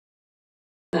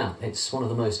Now, it's one of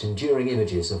the most enduring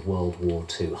images of World War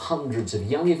II. Hundreds of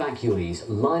young evacuees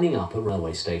lining up at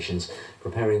railway stations,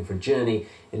 preparing for a journey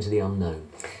into the unknown.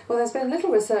 Well, there's been little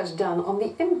research done on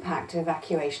the impact of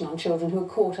evacuation on children who are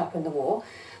caught up in the war,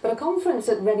 but a conference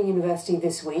at Reading University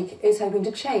this week is hoping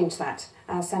to change that,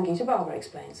 as Sangeeta Barbara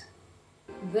explains.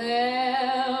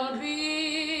 There'll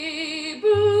be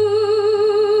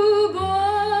bluebirds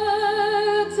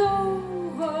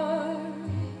over.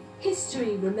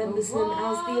 History remembers them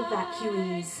as the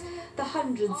evacuees, the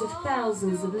hundreds of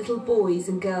thousands of little boys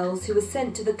and girls who were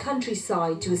sent to the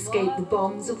countryside to escape the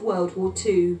bombs of World War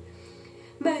II.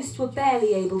 Most were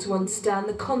barely able to understand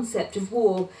the concept of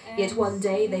war, yet one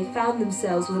day they found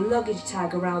themselves with a luggage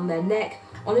tag around their neck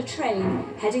on a train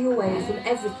heading away from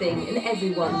everything and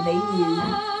everyone they knew.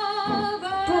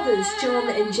 Brothers John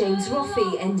and James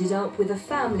Roffey ended up with a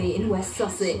family in West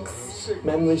Sussex.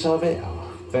 Memories of it are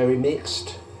very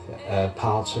mixed.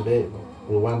 Parts of it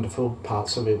were wonderful,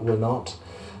 parts of it were not.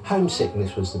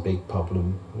 Homesickness was the big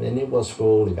problem, and it was for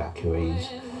all evacuees,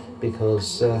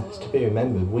 because to be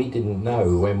remembered, we didn't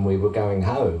know when we were going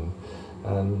home,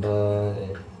 and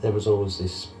there was always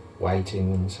this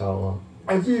waiting and so on.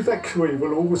 Every evacuee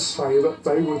will always say that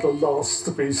they were the last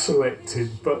to be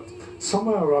selected, but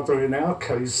somehow or other in our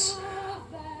case,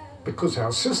 because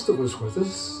our sister was with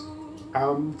us,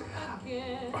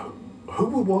 who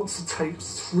would want to take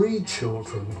 3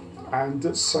 children?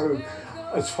 And so,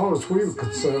 as far as we were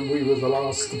concerned, we were the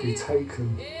last to be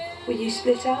taken. Were you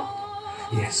split up?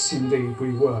 Yes, indeed,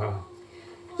 we were.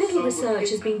 Little research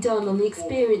has been done on the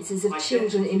experiences of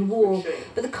children in war,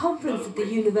 but the conference at the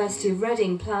University of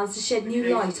Reading plans to shed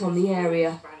new light on the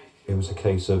area. It was a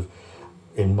case of,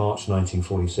 in March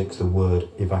 1946, the word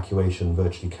evacuation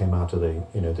virtually came out of the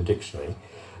dictionary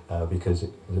because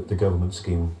the government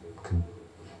scheme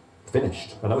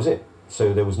finished, and that was it.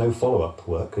 So there was no follow-up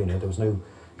work. There was no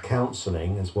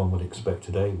counselling, as one would expect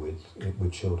today with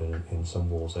children in some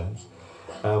war zones.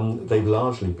 They've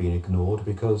largely been ignored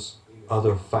because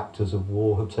other factors of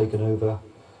war have taken over,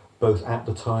 both at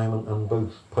the time and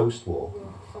both post-war.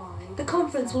 The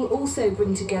conference will also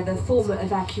bring together former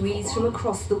evacuees from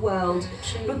across the world.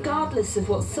 Regardless of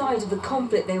what side of the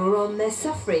conflict they were on, their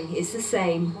suffering is the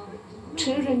same.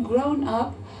 Children grown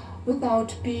up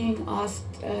without being asked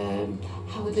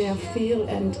how they feel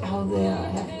and how they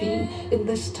have been in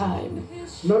this time.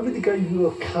 Nobody gave you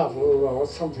a cuddle or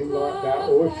something like that,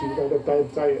 or if you had a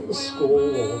bad day at the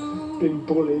school or been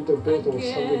bullied a bit or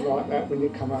something like that when you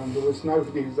come home. There was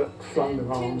nobody that flung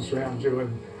their arms around you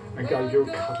and gave you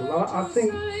a cuddle. I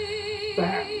think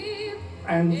that,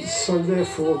 and so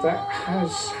therefore that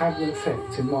has had an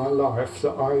effect in my life,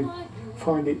 that I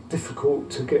find it difficult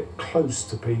to get close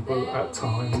to people at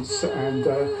times, and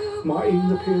might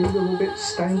even appear a little bit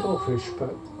standoffish,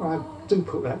 but I do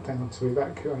put that down to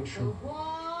evacuation.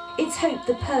 It's hoped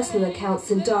the personal accounts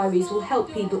and diaries will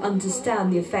help people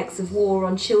understand the effects of war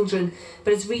on children,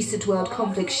 but as recent world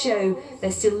conflicts show,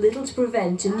 there's still little to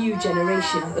prevent a new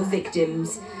generation of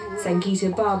victims.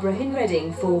 Sangeeta Barbara in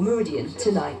Reading for Meridian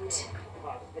Tonight.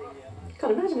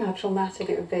 God, imagine how traumatic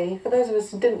it would be for those of us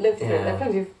who didn't live through it. There are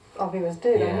plenty of viewers do.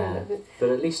 Yeah, but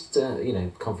at least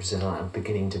conferences like that are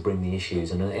beginning to bring the issues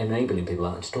and enabling people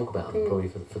like that to talk about them probably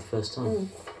for the first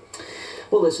time.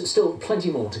 Well, there's still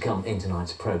plenty more to come in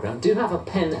tonight's programme. Do have a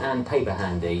pen and paper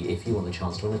handy if you want the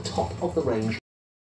chance to win a top-of-the-range